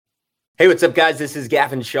Hey, what's up, guys? This is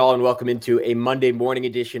Gavin Shaw, and welcome into a Monday morning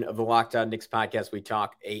edition of the Locked On Knicks podcast. We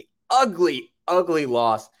talk a ugly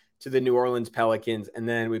loss to the New Orleans Pelicans, and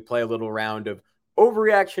then we play a little round of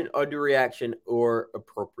overreaction, underreaction, or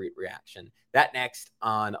appropriate reaction. That next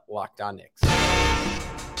on Locked On Knicks.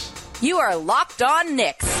 You are Locked On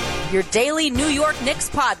Knicks, your daily New York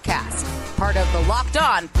Knicks podcast, part of the Locked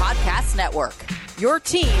On Podcast Network, your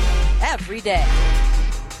team every day.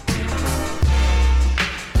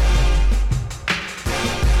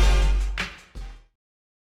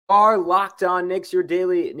 Our Locked On Knicks, your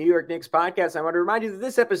daily New York Knicks podcast. I want to remind you that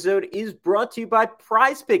this episode is brought to you by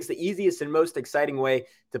Prize Picks, the easiest and most exciting way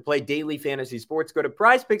to play daily fantasy sports. Go to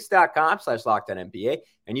prizepicks.com/LockedOnNBA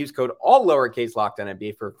and use code all lowercase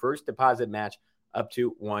LockedOnNBA for a first deposit match up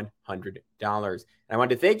to $100. And I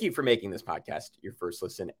want to thank you for making this podcast your first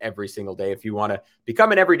listen every single day. If you want to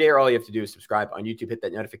become an everydayer, all you have to do is subscribe on YouTube, hit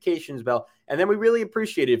that notifications bell, and then we really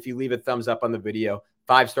appreciate it if you leave a thumbs up on the video,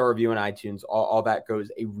 5-star review on iTunes. All that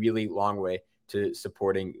goes a really long way to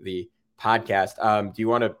supporting the podcast. Do you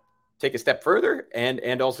want to take a step further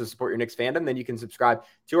and also support your Knicks fandom? Then you can subscribe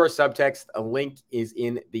to our subtext. A link is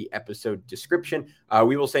in the episode description.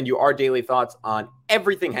 We will send you our daily thoughts on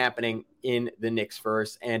everything happening in the Knicks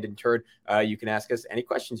first, and in turn, you can ask us any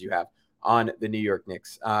questions you have on the New York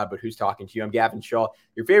Knicks. But who's talking to you? I'm Gavin Shaw,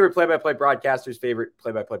 your favorite play-by-play broadcaster's favorite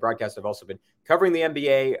play-by-play broadcaster. I've also been covering the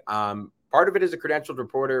NBA. Part of it is a credentialed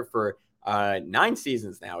reporter for 9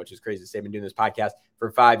 seasons now, which is crazy to say. I've been doing this podcast for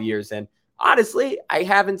 5 years, and honestly, I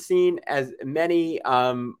haven't seen as many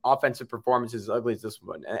offensive performances as ugly as this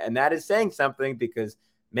one. And that is saying something because,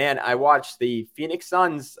 man, I watched the Phoenix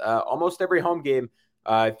Suns almost every home game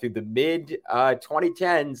through the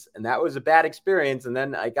mid-2010s, and that was a bad experience. And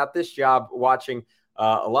then I got this job watching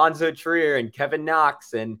Alonzo Trier and Kevin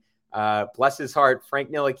Knox and bless his heart, Frank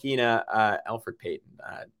Ntilikina, Elfrid Payton,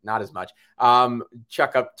 not as much.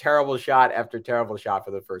 Chuck up terrible shot after terrible shot for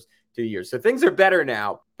the first 2 years. So things are better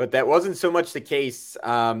now, but that wasn't so much the case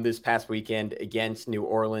this past weekend against New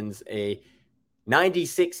Orleans, a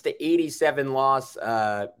 96-87 loss.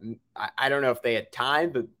 I don't know if they had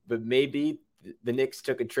time, but maybe the Knicks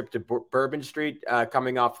took a trip to Bourbon Street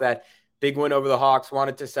coming off that big win over the Hawks,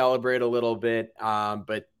 wanted to celebrate a little bit,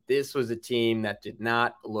 but this was a team that did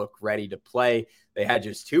not look ready to play. They had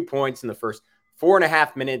just 2 points in the first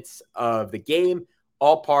 4.5 minutes of the game,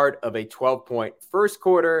 all part of a 12-point first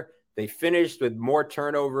quarter. They finished with more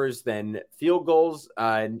turnovers than field goals,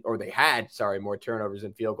 or they had, more turnovers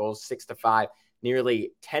than field goals, 6-5,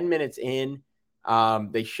 nearly 10 minutes in.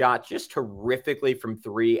 They shot just horrifically from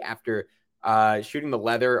three after shooting the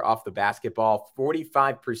leather off the basketball,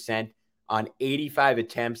 45% on 85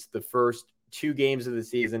 attempts the first 2 games of the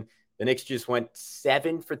season. The Knicks just went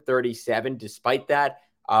 7 for 37. Despite that,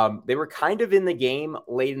 they were kind of in the game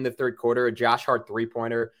late in the third quarter. A Josh Hart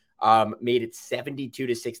three-pointer made it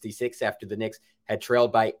 72-66 after the Knicks had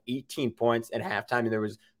trailed by 18 points at halftime. And there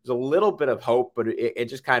was a little bit of hope, but it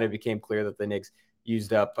just kind of became clear that the Knicks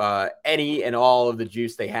used up any and all of the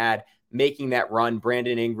juice they had making that run.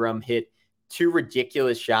 Brandon Ingram hit 2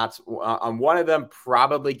 ridiculous shots, on one of them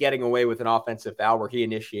probably getting away with an offensive foul where he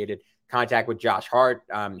initiated contact with Josh Hart,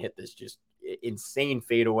 hit this just insane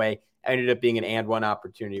fadeaway, ended up being an and one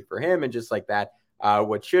opportunity for him. And just like that,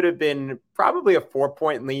 what should have been probably a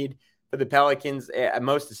 4-point lead for the Pelicans, at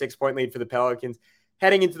most a 6-point lead for the Pelicans,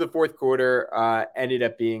 heading into the fourth quarter, ended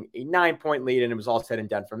up being a 9-point lead. And it was all said and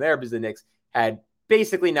done from there because the Knicks had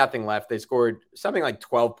basically nothing left. They scored something like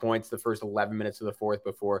 12 points the first 11 minutes of the fourth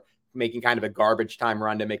before making kind of a garbage time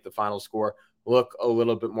run to make the final score look a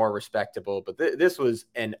little bit more respectable. But this was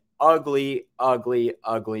an ugly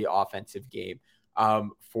offensive game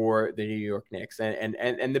for the New York Knicks.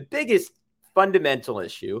 And the biggest fundamental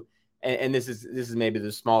issue, and this is maybe the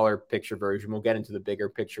smaller picture version, we'll get into the bigger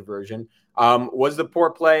picture version, was the poor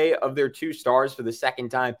play of their 2 stars for the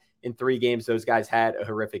second time in 3 games. Those guys had a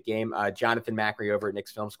horrific game. Jonathan Macri over at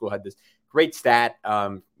Knicks Film School had this great stat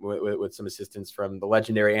with some assistance from the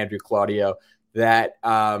legendary Andrew Claudio that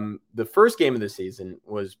the first game of the season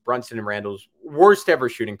was Brunson and Randall's worst ever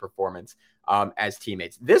shooting performance as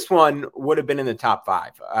teammates. This one would have been in the top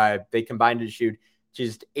 5. They combined to shoot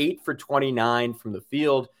just 8 for 29 from the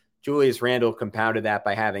field. Julius Randle compounded that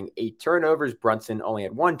by having 8 turnovers. Brunson only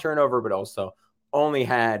had 1 turnover, but also only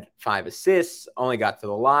had 5 assists, only got to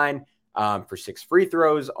the line for 6 free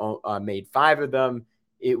throws, made 5 of them.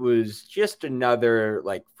 It was just another,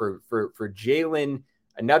 like, for Jalen,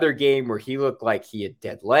 another game where he looked like he had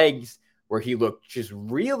dead legs, where he looked just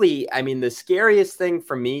really, I mean, the scariest thing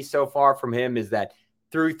for me so far from him is that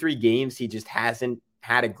through 3 games, he just hasn't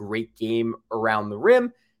had a great game around the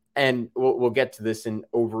rim. And we'll get to this in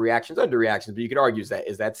overreactions, underreactions, but you could argue,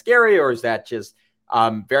 is that scary, or is that just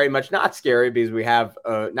very much not scary, because we have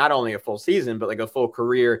not only a full season, but like a full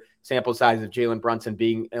career sample size of Jalen Brunson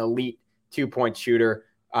being an elite 2-point shooter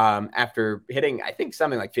after hitting, I think,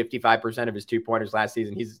 something like 55% of his 2-pointers last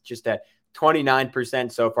season. He's just at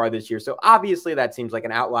 29% so far this year. So obviously that seems like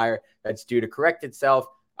an outlier that's due to correct itself.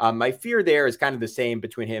 My fear there is kind of the same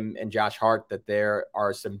between him and Josh Hart, that there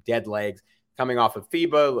are some dead legs coming off of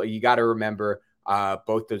FIBA. You got to remember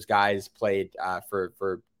both those guys played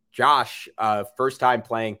for Josh, first time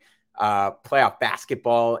playing playoff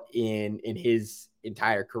basketball in his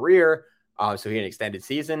entire career. So he had an extended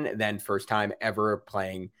season, and then first time ever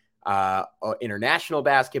playing international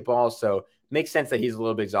basketball. So makes sense that he's a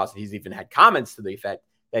little bit exhausted. He's even had comments to the effect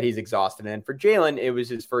that he's exhausted. And for Jalen, it was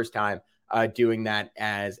his first time doing that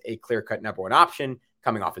as a clear-cut number one option,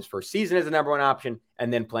 coming off his first season as a number one option,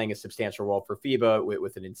 and then playing a substantial role for FIBA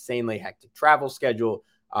with an insanely hectic travel schedule.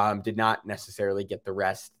 Did not necessarily get the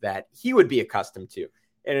rest that he would be accustomed to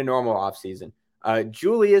in a normal offseason.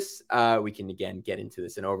 Julius, we can again get into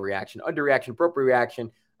this in overreaction, underreaction, appropriate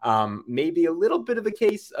reaction. Maybe a little bit of a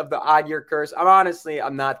case of the odd year curse.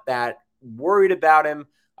 I'm not that worried about him.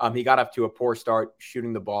 He got off to a poor start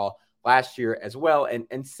shooting the ball last year as well.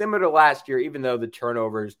 And similar to last year, even though the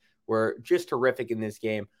turnovers were just horrific in this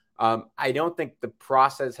game, I don't think the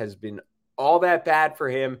process has been all that bad for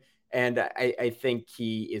him. And I think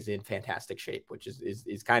he is in fantastic shape, which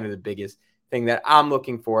is kind of the biggest thing that I'm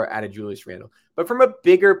looking for out of Julius Randle. But from a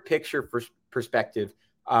bigger picture perspective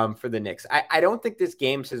for the Knicks, I don't think this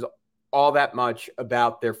game says all that much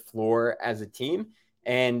about their floor as a team.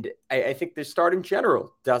 And I think the start in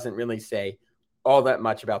general doesn't really say all that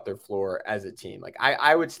much about their floor as a team. Like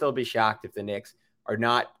I would still be shocked if the Knicks are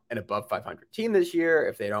not an above 500 team this year,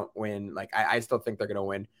 if they don't win. Like I still think they're going to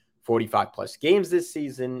win 45 plus games this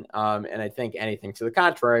season. And I think anything to the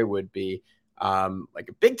contrary would be like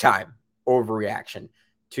a big time overreaction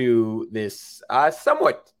to this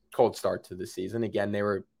somewhat cold start to the season. Again, they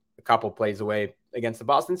were a couple plays away against the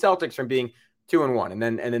Boston Celtics from being 2-1. And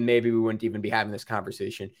then maybe we wouldn't even be having this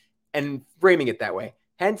conversation and framing it that way.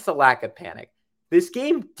 Hence the lack of panic. This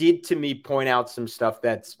game did to me point out some stuff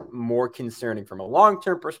that's more concerning from a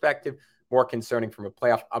long-term perspective, more concerning from a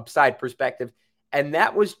playoff upside perspective. And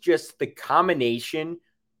that was just the combination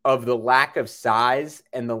of the lack of size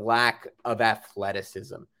and the lack of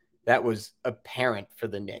athleticism that was apparent for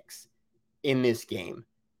the Knicks in this game.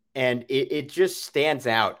 And it just stands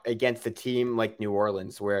out against a team like New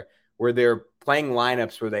Orleans, where they're playing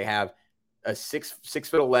lineups where they have a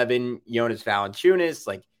 6'11" Jonas Valanciunas,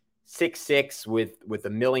 like 6'6" with a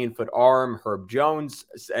 1,000,000-foot arm, Herb Jones,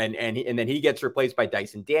 and then he gets replaced by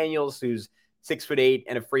Dyson Daniels, who's 6'8"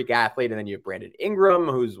 and a freak athlete. And then you have Brandon Ingram,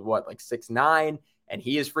 who's like 6'9", and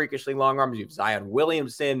he is freakishly long arms. You have Zion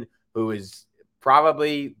Williamson, who is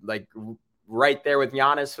probably like right there with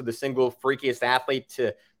Giannis for the single freakiest athlete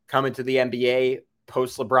to come into the NBA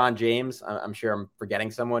post LeBron James. I'm sure I'm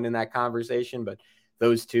forgetting someone in that conversation, but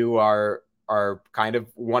those two are kind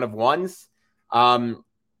of one of ones. And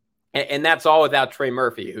that's all without Trey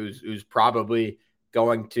Murphy, who's probably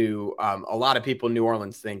going to a lot of people in New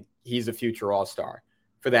Orleans think he's a future all-star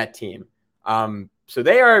for that team. So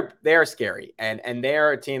they are scary, and they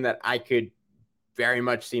are a team that I could very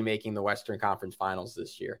much see making the Western Conference Finals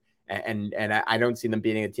this year. And I don't see them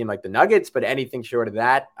beating a team like the Nuggets, but anything short of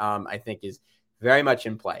that, I think is very much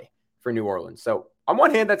in play for New Orleans. So on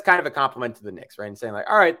one hand, that's kind of a compliment to the Knicks, right? And saying like,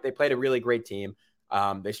 all right, they played a really great team.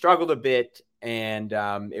 They struggled a bit, and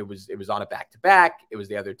it was on a back-to-back. It was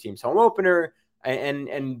the other team's home opener,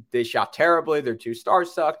 and they shot terribly. Their two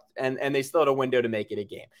stars sucked, and they still had a window to make it a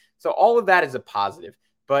game. So all of that is a positive.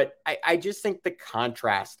 But I just think the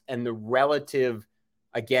contrast and the relative,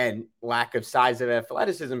 again, lack of size of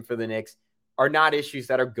athleticism for the Knicks are not issues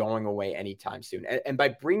that are going away anytime soon. And by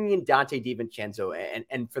bringing in Dante DiVincenzo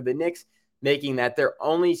and for the Knicks making that their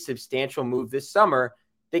only substantial move this summer,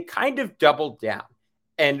 they kind of doubled down.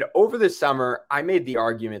 And over the summer, I made the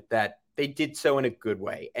argument that they did so in a good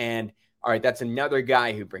way. And all right, that's another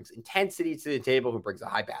guy who brings intensity to the table, who brings a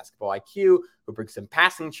high basketball IQ, who brings some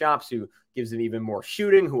passing chops, who gives them even more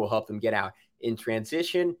shooting, who will help them get out in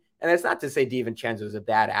transition. And that's not to say DiVincenzo is a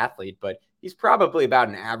bad athlete, but he's probably about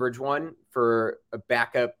an average one for a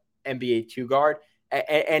backup NBA 2 guard.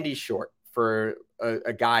 And he's short for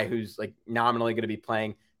a guy who's like nominally going to be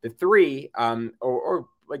playing the 3 or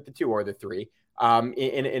like the 2 or the 3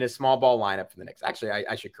 in a small ball lineup for the Knicks. Actually,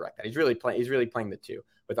 I should correct that. He's really playing the 2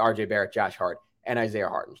 with RJ Barrett, Josh Hart, and Isaiah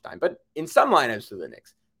Hartenstein. But in some lineups for the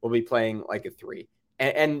Knicks, we'll be playing like a 3.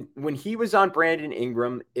 And when he was on Brandon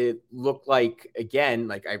Ingram, it looked like, again,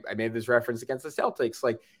 like I made this reference against the Celtics,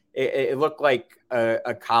 like it looked like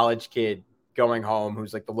a college kid going home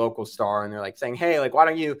who's like the local star, and they're like saying, hey, like, why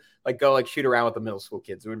don't you like go like shoot around with the middle school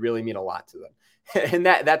kids? It would really mean a lot to them. And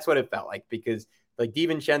that's what it felt like, because like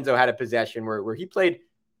DiVincenzo had a possession where he played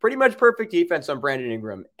pretty much perfect defense on Brandon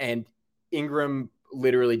Ingram, and Ingram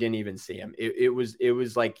literally didn't even see him. It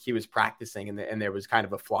was like he was practicing, and there was kind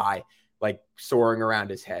of a fly like soaring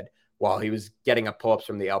around his head while he was getting up pull-ups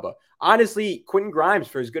from the elbow. Honestly, Quentin Grimes,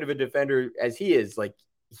 for as good of a defender as he is, like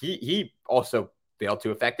he also failed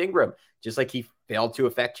to affect Ingram, just like he failed to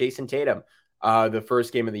affect Jason Tatum the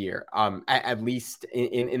first game of the year. At least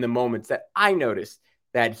in the moments that I noticed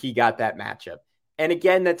that he got that matchup. And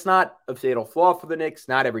again, that's not a fatal flaw for the Knicks.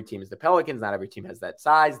 Not every team is the Pelicans. Not every team has that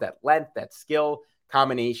size, that length, that skill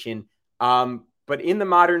combination. But in the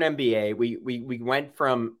modern NBA, we went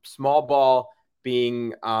from small ball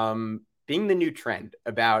being the new trend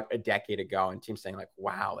about a decade ago, and teams saying like,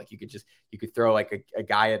 wow, like you could throw like a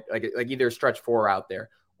guy at like either a stretch four out there,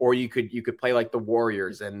 or you could play like the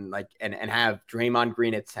Warriors and have Draymond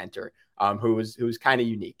Green at center, who was kind of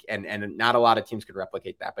unique, and not a lot of teams could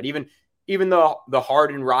replicate that. But even though the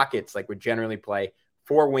Harden Rockets like would generally play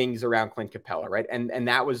four wings around Clint Capella, right? And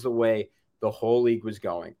that was the way the whole league was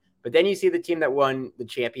going. But then you see the team that won the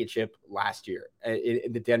championship last year,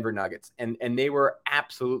 the Denver Nuggets, and they were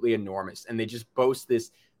absolutely enormous. And they just boast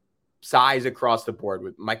this size across the board,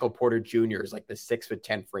 with Michael Porter Jr. is like the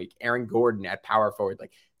 6'10" freak. Aaron Gordon at power forward,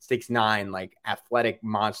 like 6'9", like athletic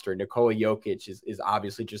monster. Nikola Jokic is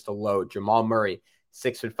obviously just a load. Jamal Murray,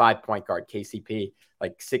 6'5" point guard. KCP,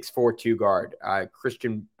 like 6'4" two guard.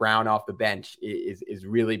 Christian Brown off the bench is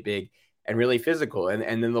really big and really physical.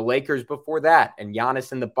 And then the Lakers before that, and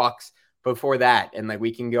Giannis and the Bucks before that. And like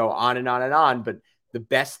we can go on and on and on, but the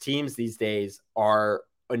best teams these days are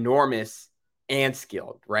enormous and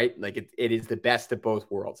skilled, right? Like it is the best of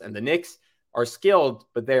both worlds. And the Knicks are skilled,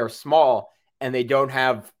 but they are small, and they don't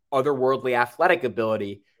have otherworldly athletic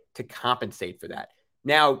ability to compensate for that.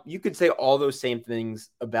 Now, you could say all those same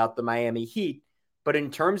things about the Miami Heat, but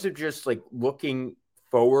in terms of just like looking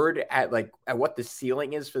forward at what the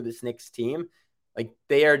ceiling is for this Knicks team, like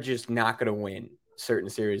they are just not going to win certain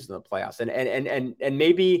series in the playoffs. And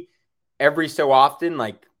maybe every so often,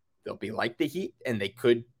 like they'll be like the Heat, and they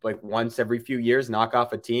could like once every few years knock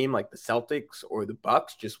off a team like the Celtics or the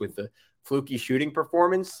Bucks just with the fluky shooting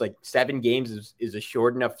performance. Like 7 games is a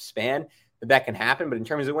short enough span that can happen. But in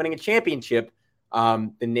terms of winning a championship,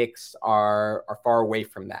 the Knicks are far away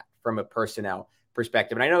from that from a personnel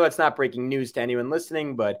perspective. And I know that's not breaking news to anyone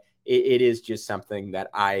listening, but it is just something that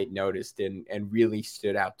I noticed and really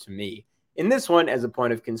stood out to me in this one as a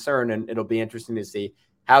point of concern. And it'll be interesting to see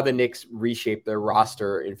how the Knicks reshape their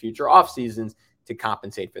roster in future off seasons to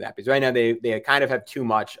compensate for that. Because right now they kind of have too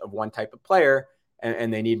much of one type of player,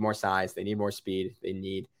 and they need more size, they need more speed, they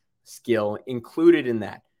need skill included in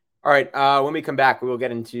that. All right, when we come back, we will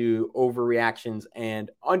get into overreactions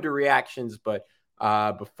and underreactions. But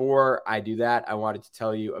before I do that, I wanted to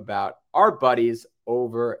tell you about our buddies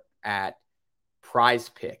over at Prize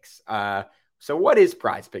Picks. So what is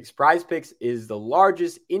Prize Picks? Prize Picks is the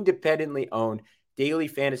largest independently owned daily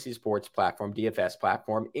fantasy sports platform, DFS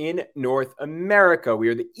platform in North America. We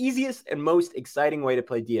are the easiest and most exciting way to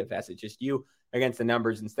play DFS. It's just you against the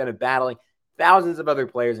numbers. Instead of battling thousands of other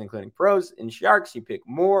players, including pros and sharks, you pick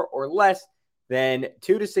more or less than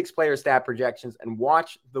 2 to 6 player stat projections and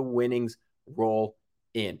watch the winnings roll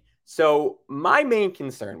in. So my main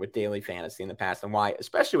concern with daily fantasy in the past, and why,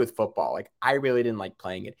 especially with football, like I really didn't like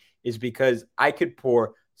playing it, is because I could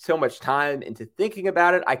pour so much time into thinking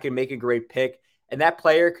about it. I could make a great pick, and that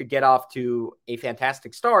player could get off to a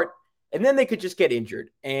fantastic start, and then they could just get injured.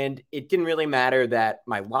 And it didn't really matter that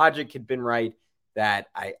my logic had been right, that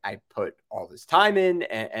I put all this time in,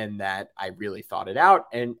 and that I really thought it out.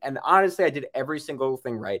 And honestly, I did every single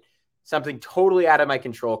thing right. Something totally out of my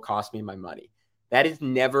control cost me my money. That is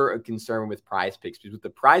never a concern with Prize Picks, because with the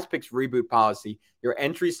Prize Picks reboot policy, your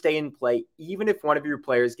entries stay in play even if one of your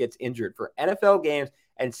players gets injured. For NFL games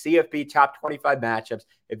and CFP top 25 matchups,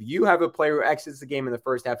 if you have a player who exits the game in the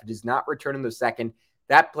first half and does not return in the second,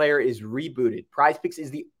 that player is rebooted. Prize Picks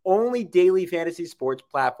is the only daily fantasy sports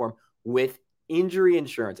platform with injury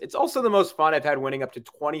insurance. It's also the most fun I've had, winning up to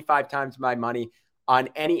 25 times my money on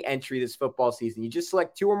any entry this football season. You just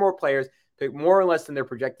select 2 or more players, pick more or less than their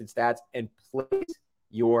projected stats, and place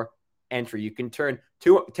your entry. You can turn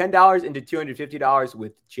 $10 into $250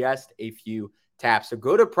 with just a few taps. So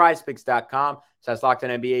go to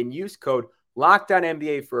prizepicks.com/LockedOnNBA and use code Locked On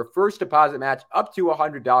NBA for a first deposit match up to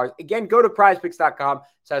 $100. Again, go to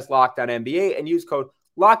prizepicks.com/Locked On NBA and use code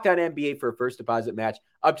Locked On NBA for a first deposit match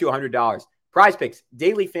up to $100. Prize Picks,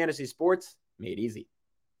 daily fantasy sports made easy.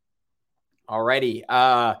 Alrighty,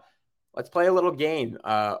 let's play a little game.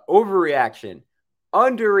 Overreaction,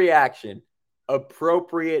 underreaction,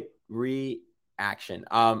 appropriate reaction.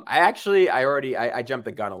 I jumped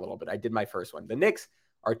the gun a little bit. I did my first one. The Knicks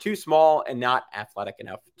are too small and not athletic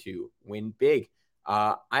enough to win big.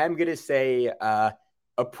 I am going to say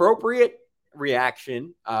appropriate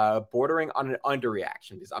reaction, bordering on an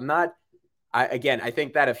underreaction, because I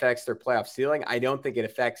think that affects their playoff ceiling. I don't think it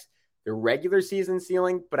affects the regular season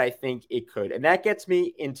ceiling, but I think it could. And that gets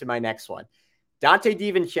me into my next one. Dante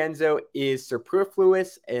DiVincenzo is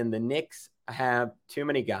superfluous, and the Knicks have too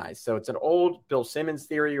many guys. So it's an old Bill Simmons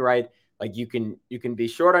theory, right? Like you can be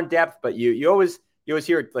short on depth, but you always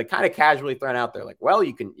hear it like kind of casually thrown out there, like, well,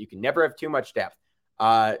 you can never have too much depth.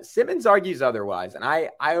 Simmons argues otherwise, and I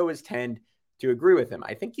always tend to agree with him.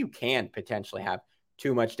 I think you can potentially have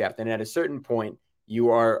too much depth, and at a certain point, you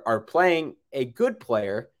are playing a good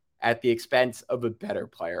player at the expense of a better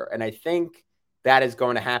player. And I think that is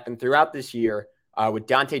going to happen throughout this year with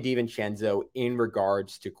Dante DiVincenzo in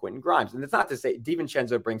regards to Quentin Grimes. And it's not to say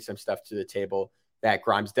DiVincenzo brings some stuff to the table that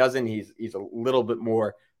Grimes doesn't. He's a little bit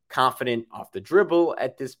more confident off the dribble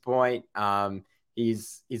at this point.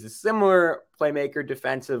 He's a similar playmaker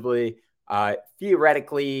defensively,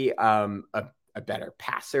 theoretically a better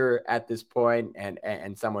passer at this point,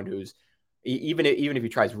 and someone who's even if he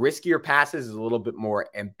tries riskier passes, is a little bit more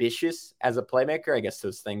ambitious as a playmaker. I guess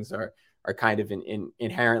those things are kind of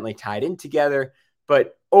inherently tied in together.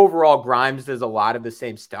 But overall, Grimes does a lot of the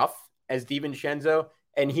same stuff as DiVincenzo,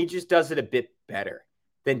 and he just does it a bit better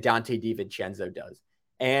than Dante DiVincenzo does.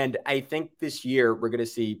 And I think this year we're going to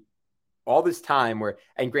see all this time where,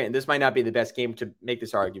 and granted, this might not be the best game to make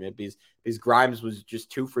this argument because Grimes was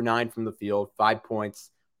just 2 for 9 from the field, 5 points,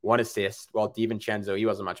 1 assist, while DiVincenzo, he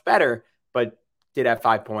wasn't much better, but did have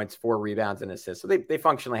 5 points, 4 rebounds, and assists. So they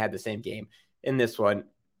functionally had the same game in this one.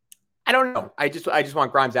 I don't know. I just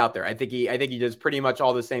want Grimes out there. I think he does pretty much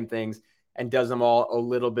all the same things and does them all a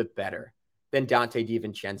little bit better than Dante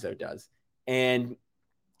DiVincenzo does. And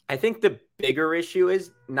I think the bigger issue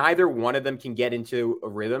is neither one of them can get into a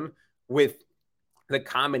rhythm with the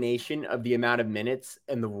combination of the amount of minutes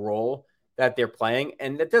and the role that they're playing.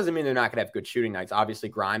 And that doesn't mean they're not going to have good shooting nights. Obviously,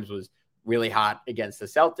 Grimes was really hot against the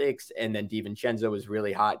Celtics, and then DiVincenzo was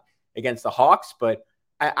really hot against the Hawks. But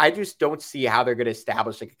I just don't see how they're going to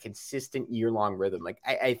establish like a consistent year-long rhythm. Like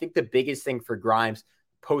I think the biggest thing for Grimes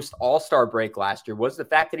post All-Star break last year was the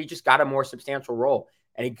fact that he just got a more substantial role,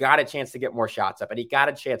 and he got a chance to get more shots up, and he got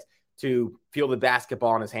a chance to feel the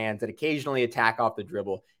basketball in his hands and occasionally attack off the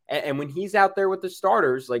dribble. And when he's out there with the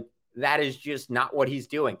starters, like that is just not what he's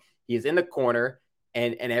doing. He's in the corner,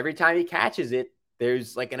 and every time he catches it,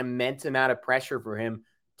 there's like an immense amount of pressure for him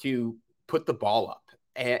to put the ball up.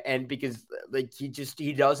 And because like he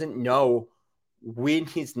doesn't know when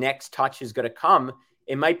his next touch is going to come.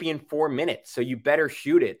 It might be in 4 minutes, so you better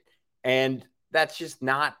shoot it. And that's just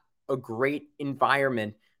not a great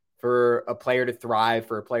environment for a player to thrive,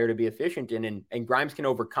 for a player to be efficient in. And Grimes can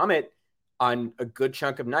overcome it on a good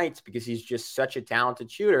chunk of nights because he's just such a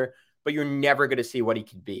talented shooter, but you're never going to see what he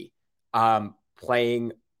could be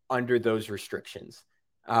playing under those restrictions.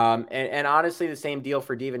 And honestly, the same deal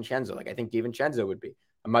for DiVincenzo. Like I think DiVincenzo would be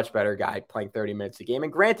a much better guy playing 30 minutes a game.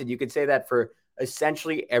 And granted, you could say that for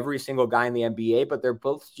essentially every single guy in the NBA, but they're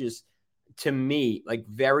both just, to me, like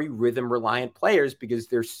very rhythm reliant players because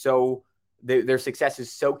they're so their success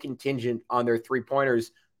is so contingent on their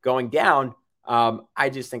 3-pointers going down. I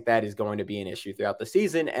just think that is going to be an issue throughout the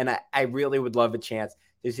season. And I really would love a chance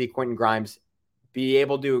to see Quentin Grimes be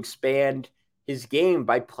able to expand his game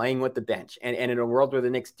by playing with the bench. And in a world where the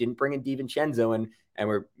Knicks didn't bring in DiVincenzo and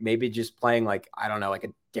we're maybe just playing like, I don't know, like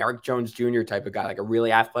a Derrick Jones Jr. type of guy, like a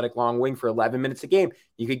really athletic long wing for 11 minutes a game,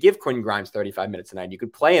 you could give Quentin Grimes 35 minutes a night. You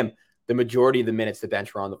could play him the majority of the minutes the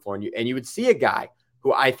bench were on the floor. And you would see a guy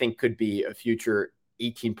who I think could be a future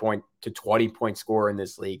 18-point to 20-point scorer in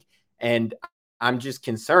this league. And I'm just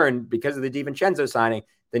concerned because of the DiVincenzo signing,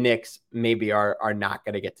 the Knicks maybe are not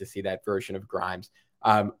going to get to see that version of Grimes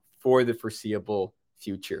for the foreseeable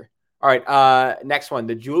future. All right, next one.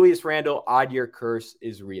 The Julius Randle odd year curse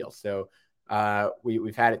is real. So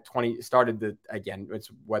we've had it again, it's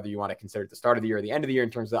whether you want to consider it the start of the year or the end of the year in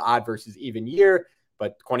terms of the odd versus even year,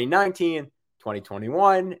 but 2019,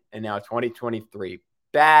 2021, and now 2023.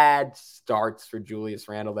 Bad starts for Julius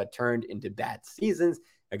Randle that turned into bad seasons.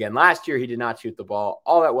 Again, last year, he did not shoot the ball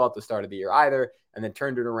all that well at the start of the year either, and then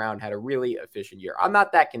turned it around, had a really efficient year. I'm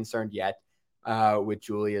not that concerned yet. with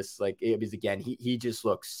Julius. Like, it was, again, he just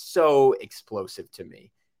looks so explosive to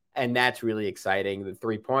me. And that's really exciting. The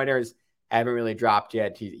 3-pointers haven't really dropped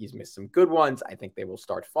yet. He's missed some good ones. I think they will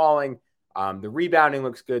start falling. The rebounding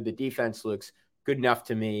looks good. The defense looks good enough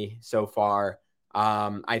to me so far.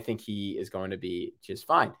 I think he is going to be just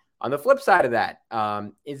fine. On the flip side of that,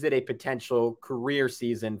 is it a potential career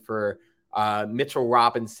season for Mitchell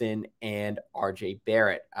Robinson and RJ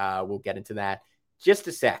Barrett? We'll get into that just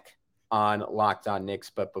a sec on Locked On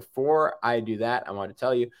Knicks. But before I do that, I want to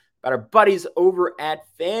tell you about our buddies over at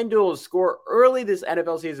FanDuel. Score early this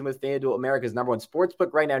NFL season with FanDuel, America's #1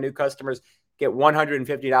 sportsbook. Right now, new customers get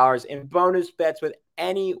 $150 in bonus bets with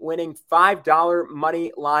any winning $5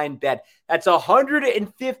 money line bet. That's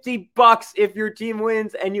 $150 if your team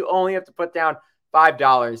wins, and you only have to put down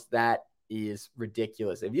 $5. That is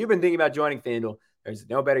ridiculous. If you've been thinking about joining FanDuel, there's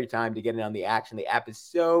no better time to get in on the action. The app is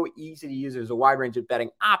so easy to use. There's a wide range of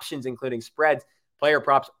betting options, including spreads, player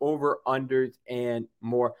props, over, unders, and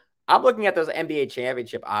more. I'm looking at those NBA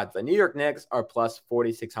championship odds. The New York Knicks are plus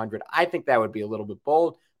 4,600. I think that would be a little bit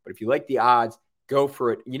bold, but if you like the odds, go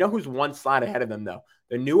for it. You know who's one slot ahead of them, though?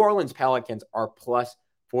 The New Orleans Pelicans are plus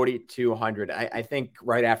 4,200. I think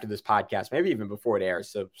right after this podcast, maybe even before it airs,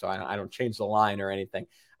 so I don't change the line or anything,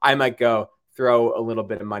 I might go throw a little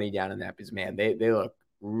bit of money down on that because, man, they look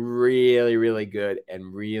really, really good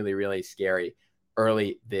and really, really scary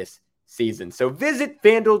early this season. So visit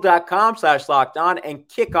FanDuel.com/lockedon and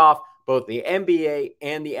kick off both the NBA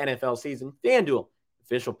and the NFL season. FanDuel,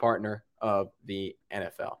 official partner of the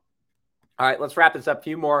NFL. All right, let's wrap this up. A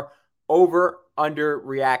few more over-under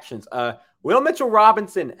reactions. Will Mitchell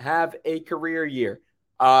Robinson have a career year?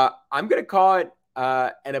 I'm going to call it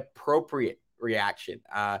an appropriate reaction.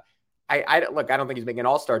 I don't think he's making an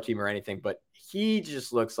all-star team or anything, but he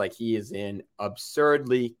just looks like he is in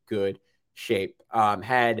absurdly good shape.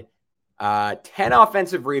 Had 10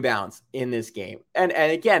 offensive rebounds in this game. And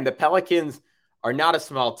again, the Pelicans are not a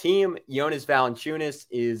small team. Jonas Valanciunas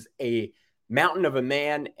is a mountain of a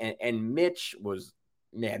man, and Mitch was,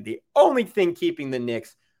 man, the only thing keeping the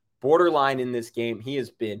Knicks borderline in this game. He has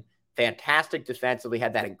been fantastic defensively,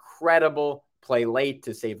 had that incredible play late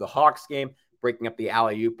to save the Hawks game, breaking up the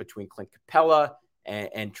alley-oop between Clint Capella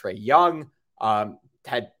and Trae Young.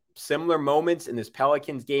 Had similar moments in this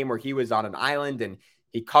Pelicans game where he was on an island and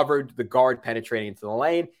he covered the guard penetrating into the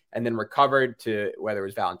lane and then recovered to whether it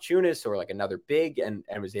was Valanciunas or like another big and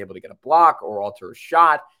was able to get a block or alter a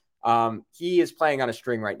shot. He is playing on a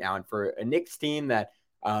string right now. And for a Knicks team that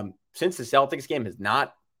since the Celtics game has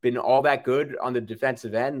not been all that good on the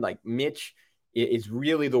defensive end, like Mitch is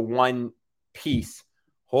really the one piece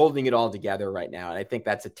holding it all together right now. And I think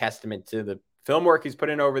that's a testament to the film work he's put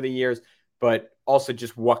in over the years, but also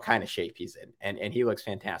just what kind of shape he's in. And he looks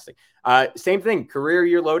fantastic. Same thing, career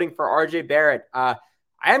year loading for RJ Barrett. I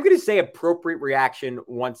am going to say appropriate reaction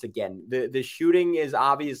once again. The shooting is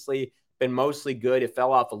obviously been mostly good. It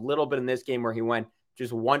fell off a little bit in this game where he went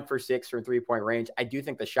just 1 for 6 from 3-point range. I do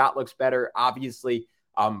think the shot looks better. Obviously,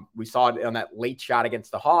 we saw it on that late shot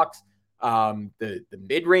against the Hawks. The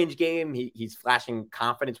mid-range game, he's flashing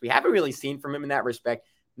confidence. We haven't really seen from him in that respect.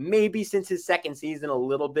 Maybe since his second season, a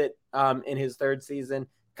little bit in his third season,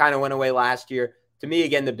 kind of went away last year. To me,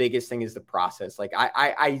 again, the biggest thing is the process. Like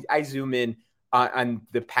I zoom in on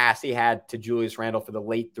the pass he had to Julius Randle for the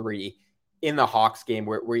late 3 in the Hawks game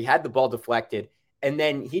where he had the ball deflected. And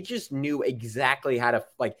then he just knew exactly how to,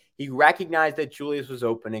 like, he recognized that Julius was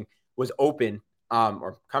open,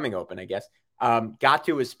 or coming open, I guess, got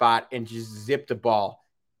to his spot and just zipped the ball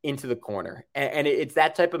into the corner. And it's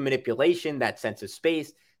that type of manipulation, that sense of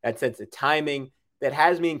space, that sense of timing that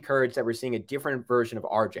has me encouraged that we're seeing a different version of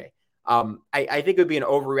RJ. I think it would be an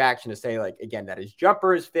overreaction to say, like, again, that his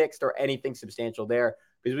jumper is fixed or anything substantial there,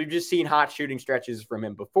 because we've just seen hot shooting stretches from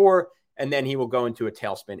him before, and then he will go into a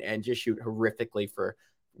tailspin and just shoot horrifically for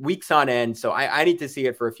weeks on end. So I need to see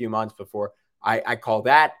it for a few months before I call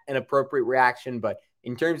that an appropriate reaction. But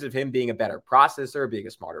in terms of him being a better processor, being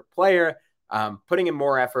a smarter player, putting in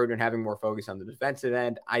more effort and having more focus on the defensive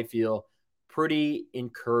end, I feel pretty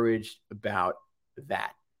encouraged about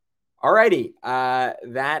that. Alrighty,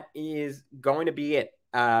 that is going to be it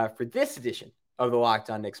for this edition of the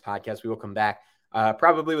Locked On Knicks podcast. We will come back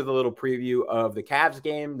probably with a little preview of the Cavs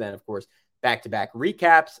game, then, of course, back-to-back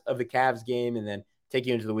recaps of the Cavs game, and then take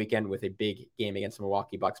you into the weekend with a big game against the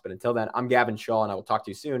Milwaukee Bucks. But until then, I'm Gavin Shaw, and I will talk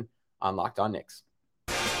to you soon on Locked On Knicks.